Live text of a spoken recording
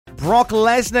Brock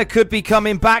Lesnar could be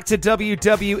coming back to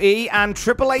WWE, and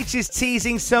Triple H is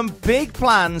teasing some big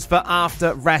plans for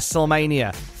after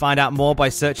WrestleMania. Find out more by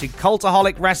searching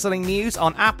Cultaholic Wrestling News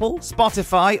on Apple,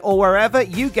 Spotify, or wherever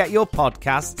you get your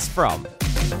podcasts from.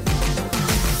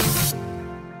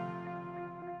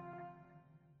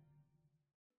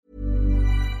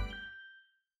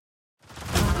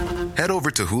 Head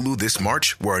over to Hulu this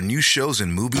March, where our new shows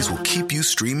and movies will keep you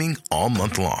streaming all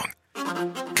month long.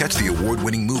 Catch the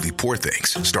award-winning movie Poor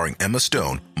Things, starring Emma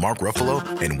Stone, Mark Ruffalo,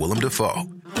 and Willem Dafoe.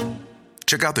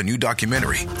 Check out the new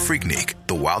documentary, Freaknik,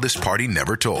 The Wildest Party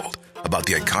Never Told, about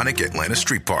the iconic Atlanta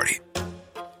Street Party.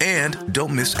 And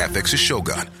don't miss FX's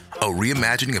Shogun, a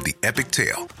reimagining of the epic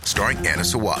tale, starring Anna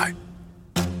Sawai.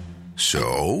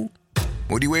 So,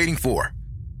 what are you waiting for?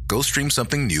 Go stream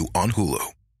something new on Hulu.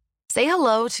 Say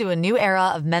hello to a new era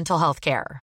of mental health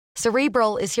care.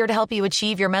 Cerebral is here to help you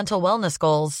achieve your mental wellness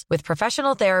goals with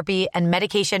professional therapy and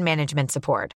medication management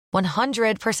support.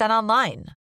 100% online.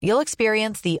 You'll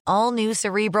experience the all-new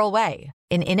Cerebral Way,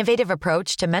 an innovative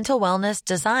approach to mental wellness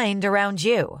designed around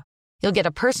you. You'll get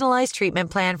a personalized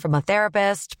treatment plan from a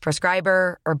therapist,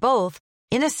 prescriber, or both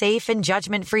in a safe and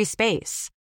judgment-free space.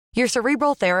 Your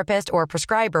Cerebral therapist or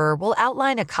prescriber will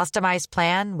outline a customized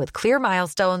plan with clear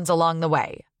milestones along the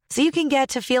way, so you can get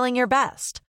to feeling your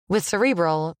best. With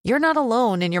Cerebral, you're not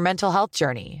alone in your mental health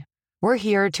journey. We're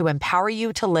here to empower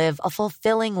you to live a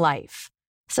fulfilling life.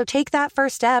 So take that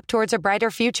first step towards a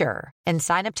brighter future and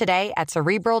sign up today at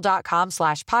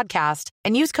Cerebral.com/podcast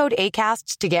and use code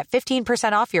ACAST to get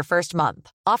 15% off your first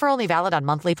month. Offer only valid on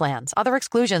monthly plans. Other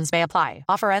exclusions may apply.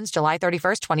 Offer ends July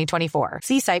 31st, 2024.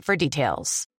 See site for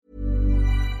details.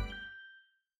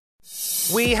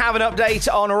 We have an update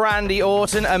on Randy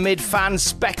Orton amid fan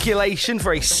speculation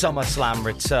for a SummerSlam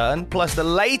return, plus the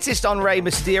latest on Rey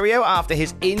Mysterio after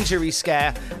his injury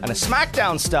scare, and a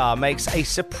SmackDown star makes a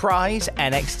surprise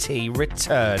NXT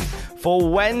return. For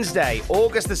Wednesday,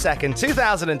 August the 2nd,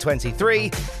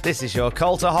 2023, this is your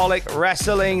Cultaholic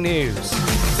Wrestling News.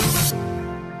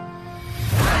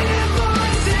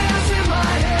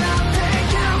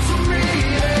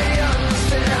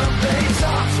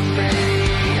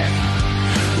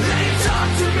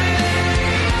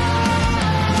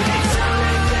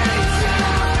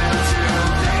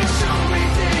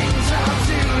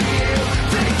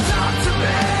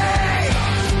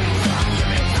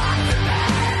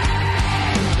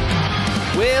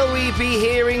 Will we be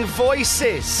hearing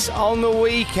voices on the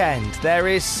weekend? There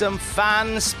is some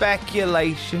fan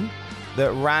speculation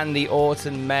that Randy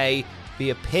Orton may be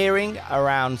appearing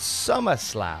around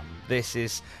SummerSlam. This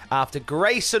is after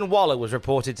Grayson Waller was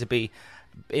reported to be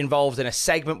involved in a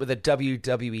segment with a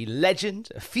WWE legend.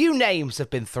 A few names have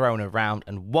been thrown around,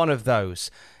 and one of those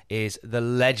is the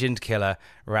legend killer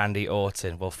Randy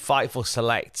Orton. Well, Fightful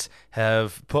Select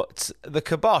have put the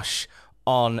kibosh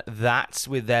on that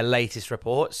with their latest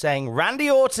report, saying Randy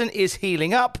Orton is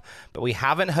healing up, but we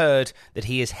haven't heard that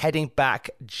he is heading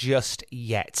back just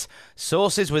yet.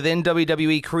 Sources within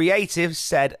WWE Creative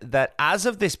said that as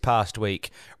of this past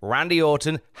week, Randy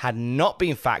Orton had not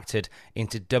been factored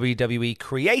into WWE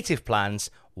Creative plans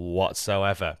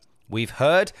whatsoever. We've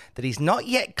heard that he's not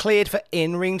yet cleared for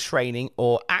in-ring training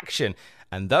or action,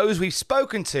 and those we've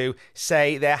spoken to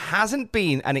say there hasn't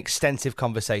been an extensive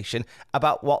conversation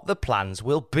about what the plans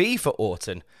will be for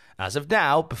Orton. As of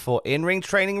now, before in-ring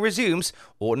training resumes,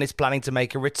 Orton is planning to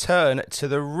make a return to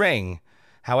the ring.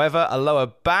 However, a lower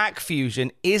back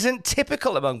fusion isn't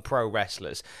typical among pro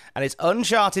wrestlers, and it's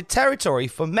uncharted territory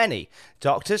for many.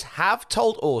 Doctors have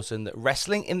told Orton that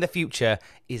wrestling in the future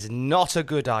is not a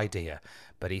good idea,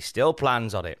 but he still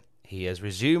plans on it. He has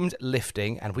resumed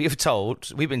lifting, and we've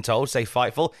been told, say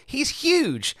Fightful, he's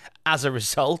huge as a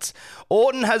result.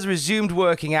 Orton has resumed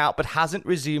working out, but hasn't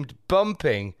resumed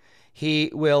bumping.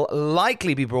 He will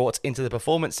likely be brought into the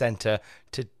Performance Center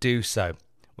to do so.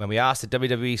 When we asked a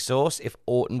WWE source if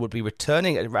Orton would be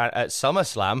returning at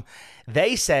SummerSlam,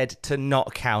 they said to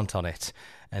not count on it,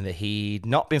 and that he'd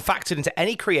not been factored into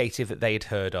any creative that they had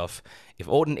heard of. If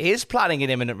Orton is planning an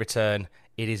imminent return,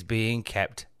 it is being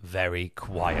kept very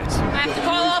quiet. I have to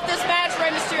call off this match. Rey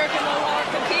Mysterio can no longer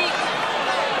compete.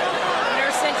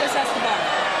 Winner Santos Escobar.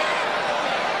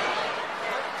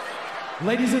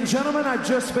 Ladies and gentlemen, I've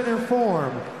just been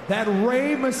informed that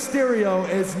Rey Mysterio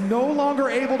is no longer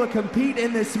able to compete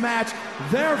in this match.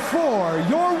 Therefore,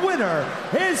 your winner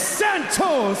is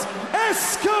Santos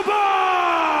Escobar!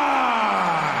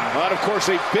 But, of course,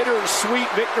 a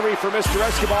bittersweet victory for Mr.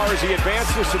 Escobar as he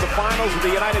advances to the finals of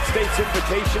the United States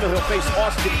Invitational. He'll face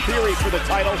Austin Theory for the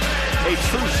title. A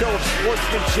true show of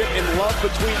sportsmanship and love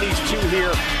between these two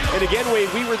here. And again, Wade,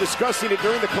 we were discussing it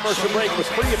during the commercial break. It was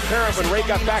pretty apparent when Ray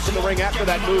got back in the ring after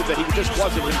that move that he just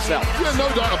wasn't himself. Yeah, no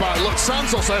doubt about it. Look,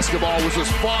 Santos Escobar was as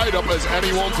fired up as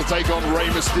anyone to take on Rey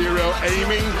Mysterio,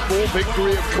 aiming for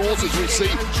victory, of course, as we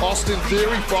see Austin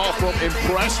Theory far from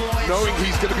impressed, knowing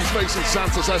he's going to be facing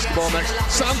Santos Escobar next.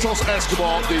 Santos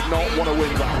Escobar did not want to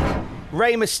win that.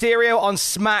 Rey Mysterio on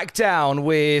SmackDown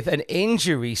with an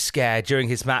injury scare during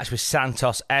his match with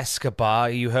Santos Escobar.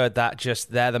 You heard that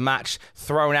just there. The match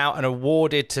thrown out and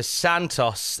awarded to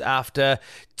Santos after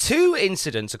two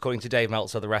incidents, according to Dave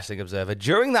Meltzer, the Wrestling Observer,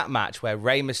 during that match where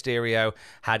Rey Mysterio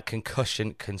had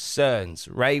concussion concerns.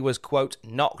 Rey was, quote,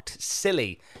 knocked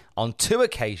silly on two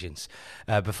occasions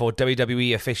before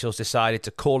WWE officials decided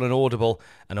to call an audible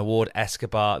and award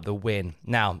Escobar the win.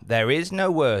 Now, there is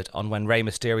no word on when Rey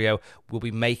Mysterio will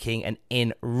be making an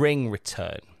in-ring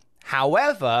return.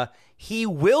 However, he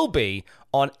will be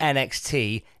on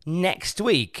NXT next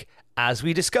week, as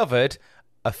we discovered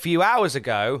a few hours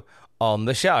ago on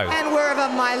the show. And wherever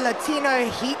my Latino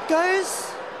heat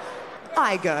goes,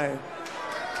 I go.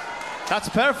 That's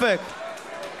perfect,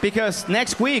 because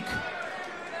next week,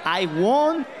 I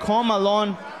won't come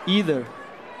alone either.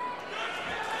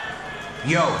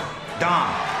 Yo, Dom.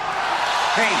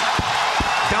 Hey,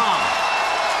 Dom.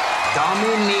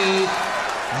 Dominique.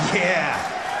 Yeah,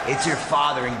 it's your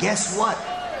father. And guess what?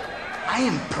 I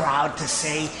am proud to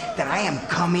say that I am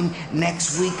coming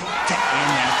next week to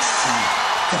NXT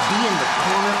to be in the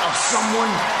corner of someone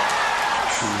I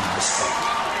truly respect.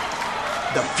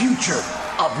 The future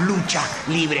of Lucha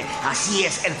Libre. Así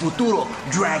es, el futuro,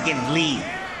 Dragon Lee.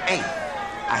 Hey,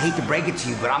 I hate to break it to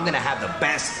you, but I'm gonna have the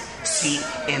best seat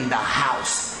in the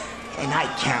house. And I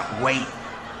can't wait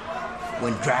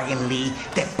when Dragon Lee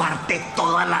te parte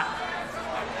toda la...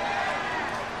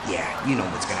 Yeah, you know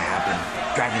what's gonna happen.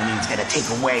 Dragon Lee's gonna take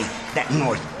away that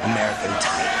North American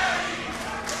title.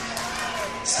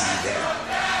 See you there.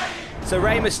 So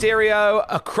Rey Mysterio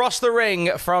across the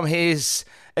ring from his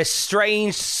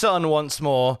estranged son once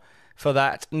more for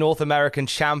that North American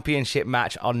Championship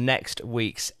match on next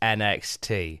week's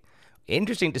NXT.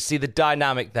 Interesting to see the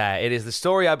dynamic there. It is the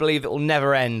story, I believe, that will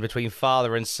never end between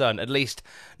father and son, at least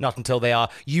not until they are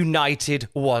united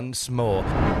once more.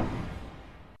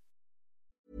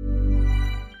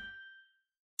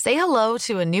 Say hello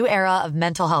to a new era of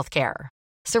mental health care.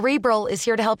 Cerebral is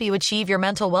here to help you achieve your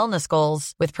mental wellness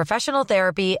goals with professional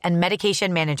therapy and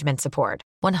medication management support.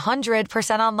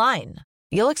 100% online.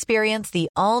 You'll experience the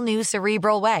all-new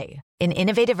Cerebral Way, an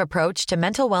innovative approach to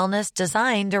mental wellness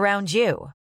designed around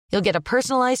you. You'll get a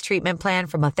personalized treatment plan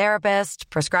from a therapist,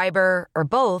 prescriber, or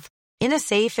both in a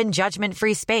safe and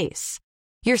judgment-free space.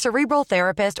 Your Cerebral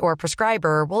therapist or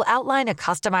prescriber will outline a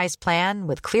customized plan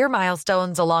with clear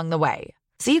milestones along the way,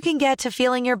 so you can get to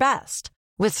feeling your best.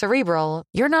 With Cerebral,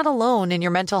 you're not alone in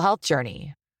your mental health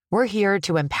journey. We're here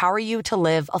to empower you to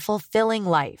live a fulfilling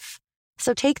life.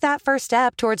 So take that first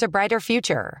step towards a brighter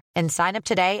future and sign up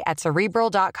today at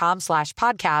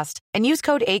Cerebral.com/podcast and use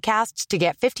code ACAST to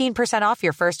get 15% off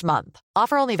your first month.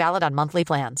 Offer only valid on monthly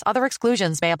plans. Other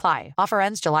exclusions may apply. Offer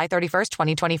ends July 31st,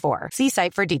 2024. See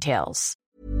site for details.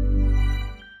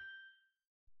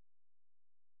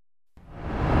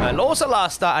 Also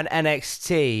last start on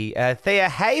NXT, Thea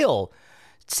Hale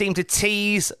seemed to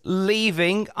tease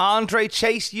leaving Andre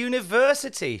Chase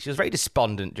University. She was very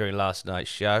despondent during last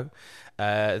night's show.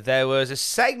 There was a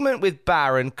segment with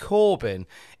Baron Corbin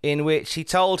in which he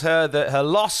told her that her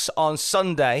loss on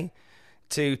Sunday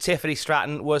to Tiffany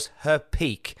Stratton was her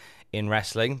peak in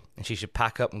wrestling and she should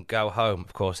pack up and go home.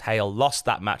 Of course, Hale lost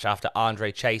that match after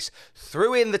Andre Chase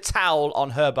threw in the towel on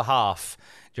her behalf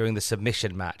during the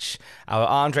submission match. Our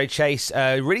Andre Chase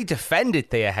really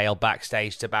defended Thea Hale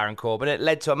backstage to Baron Corbin. It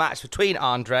led to a match between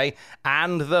Andre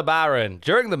and the Baron.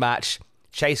 During the match,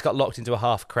 Chase got locked into a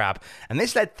half crab, and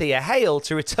this led Thea Hale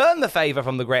to return the favour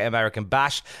from the Great American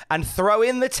Bash and throw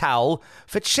in the towel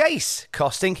for Chase,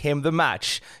 costing him the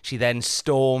match. She then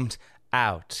stormed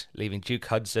out, leaving Duke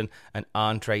Hudson and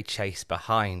Andre Chase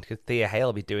behind. Could Thea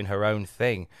Hale be doing her own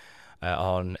thing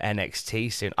on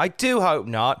NXT soon? I do hope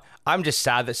not. I'm just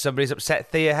sad that somebody's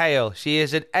upset Thea Hale. She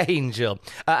is an angel.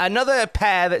 Another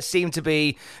pair that seem to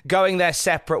be going their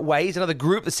separate ways, another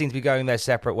group that seems to be going their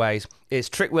separate ways, is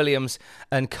Trick Williams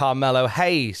and Carmelo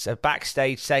Hayes. A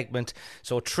backstage segment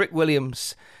saw Trick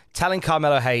Williams telling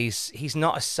Carmelo Hayes he's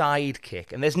not a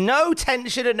sidekick. And there's no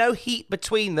tension and no heat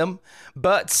between them,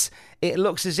 but it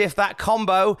looks as if that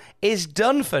combo is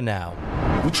done for now.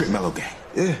 We Trick Mello gang.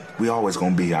 Yeah. We always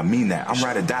gonna be. I mean that. I'm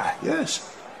ride or die.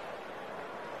 Yes.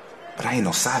 But I ain't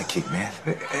no sidekick, man.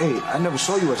 Hey, I never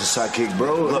saw you as a sidekick,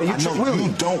 bro. Look, I know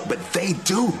you don't, but they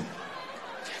do.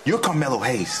 You're Carmelo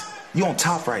Hayes. You on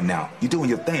top right now. You doing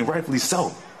your thing, rightfully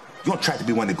so. You on track to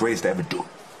be one of the greatest to ever do it.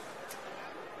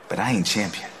 But I ain't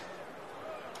champion.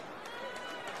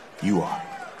 You are.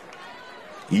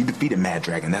 You defeated Mad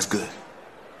Dragon, that's good.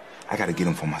 I gotta get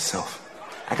him for myself.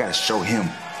 I gotta show him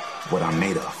what I'm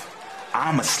made of.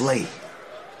 I'ma slay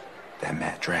that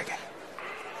Mad Dragon.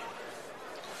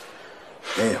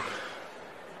 Damn.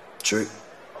 Trick.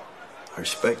 I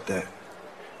respect that.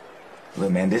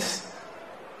 Look, man, this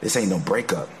ain't no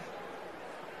breakup.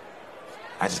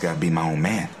 I just gotta be my own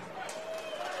man.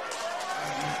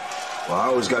 Well, I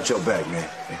always got your back, man.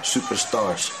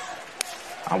 Superstars.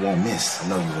 I won't miss. I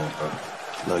know you won't, bro.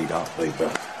 Love you, dog. Love you,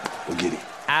 bro. We'll get it.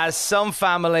 As some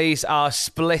families are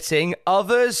splitting,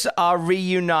 others are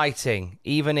reuniting,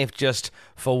 even if just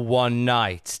for one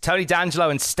night. Tony D'Angelo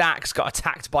and Stax got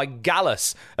attacked by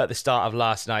Gallus at the start of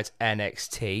last night's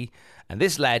NXT, and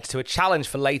this led to a challenge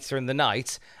for later in the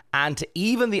night, and to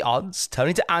even the odds,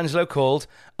 Tony D'Angelo called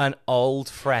an old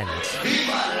friend.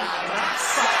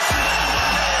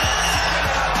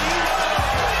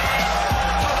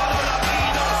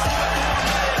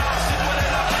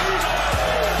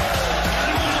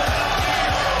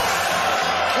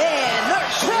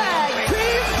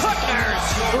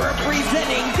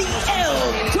 Representing the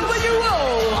LWO,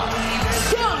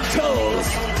 Santos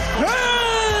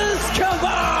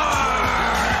Escobar!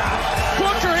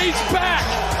 Booker, he's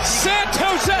back!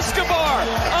 Santos Escobar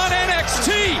on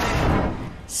NXT!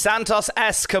 Santos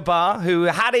Escobar, who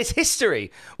had his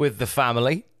history with the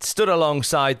family, stood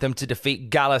alongside them to defeat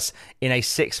Gallus in a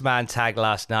six-man tag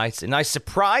last night. A nice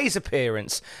surprise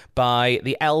appearance by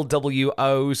the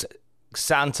LWO's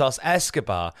Santos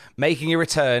Escobar, making a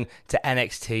return to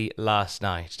NXT last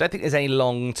night. Don't think there's any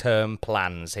long-term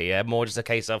plans here. More just a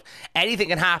case of anything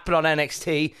can happen on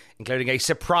NXT, including a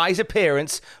surprise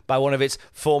appearance by one of its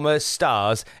former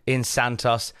stars in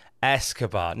Santos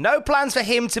Escobar. No plans for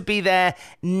him to be there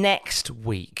next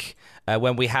week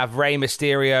when we have Rey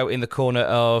Mysterio in the corner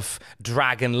of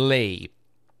Dragon Lee,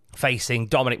 facing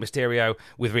Dominic Mysterio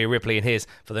with Rhea Ripley in his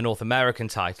for the North American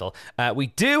title. We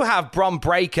do have Bron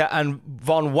Breakker and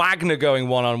Von Wagner going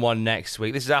one-on-one next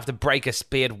week. This is after Breakker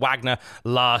speared Wagner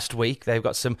last week. They've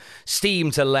got some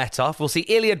steam to let off. We'll see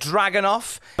Ilya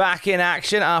Dragunov back in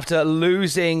action after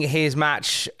losing his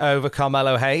match over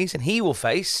Carmelo Hayes, and he will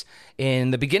face,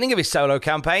 in the beginning of his solo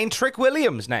campaign, Trick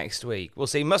Williams next week. We'll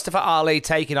see Mustafa Ali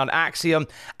taking on Axiom,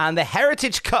 and the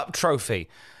Heritage Cup trophy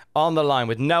on the line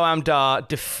with Noam Dar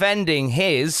defending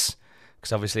his,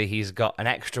 because obviously he's got an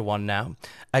extra one now,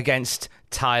 against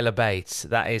Tyler Bates.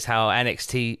 That is how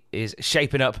NXT is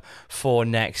shaping up for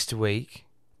next week.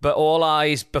 But all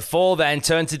eyes before then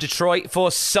turn to Detroit for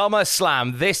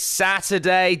SummerSlam. This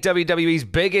Saturday, WWE's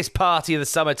biggest party of the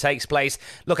summer takes place.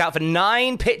 Look out for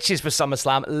 9 pitches for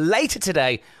SummerSlam later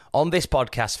today on this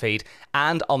podcast feed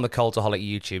and on the Cultaholic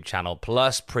YouTube channel.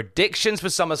 Plus predictions for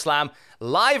SummerSlam,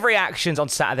 live reactions on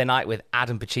Saturday night with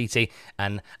Adam Pacitti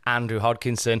and Andrew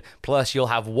Hodkinson. Plus you'll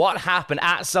have what happened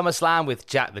at SummerSlam with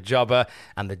Jack the Jobber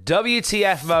and the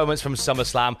WTF moments from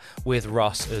SummerSlam with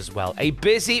Ross as well. A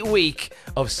busy week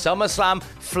of SummerSlam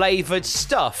flavoured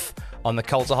stuff on the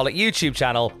Cultaholic YouTube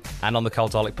channel and on the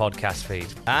Cultaholic podcast feed.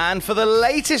 And for the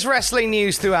latest wrestling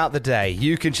news throughout the day,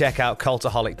 you can check out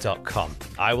cultaholic.com.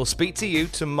 I will speak to you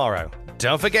tomorrow.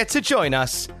 Don't forget to join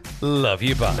us. Love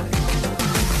you, bye.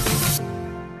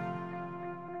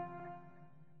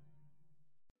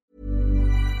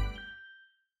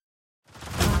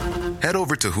 Head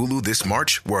over to Hulu this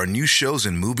March, where our new shows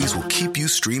and movies will keep you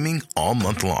streaming all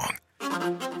month long.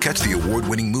 Catch the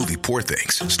award-winning movie Poor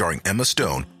Things, starring Emma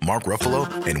Stone, Mark Ruffalo,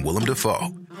 and Willem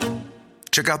Dafoe.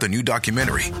 Check out the new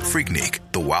documentary, Freaknik,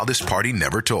 The Wildest Party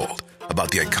Never Told, about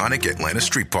the iconic Atlanta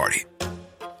Street Party.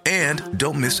 And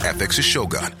don't miss FX's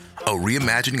Shogun, a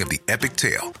reimagining of the epic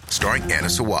tale, starring Anna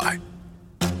Sawai.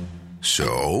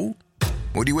 So,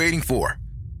 what are you waiting for?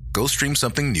 Go stream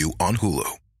something new on Hulu.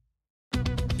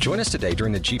 Join us today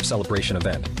during the Jeep Celebration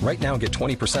event. Right now, get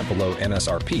 20% below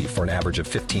MSRP for an average of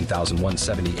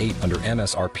 $15,178 under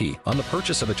MSRP on the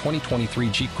purchase of a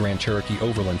 2023 Jeep Grand Cherokee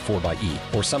Overland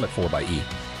 4xE or Summit 4xE.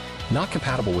 Not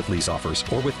compatible with lease offers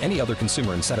or with any other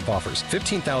consumer incentive offers.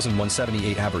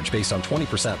 $15,178 average based on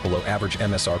 20% below average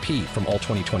MSRP from all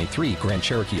 2023 Grand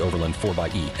Cherokee Overland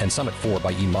 4xE and Summit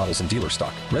 4xE models in dealer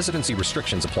stock. Residency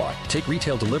restrictions apply. Take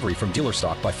retail delivery from dealer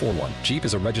stock by 4/1. Jeep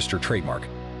is a registered trademark.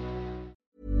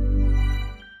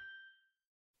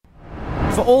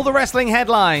 for all the wrestling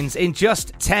headlines in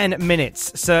just 10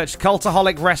 minutes. Search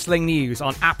Cultaholic Wrestling News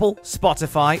on Apple,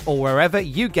 Spotify, or wherever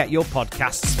you get your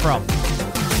podcasts from.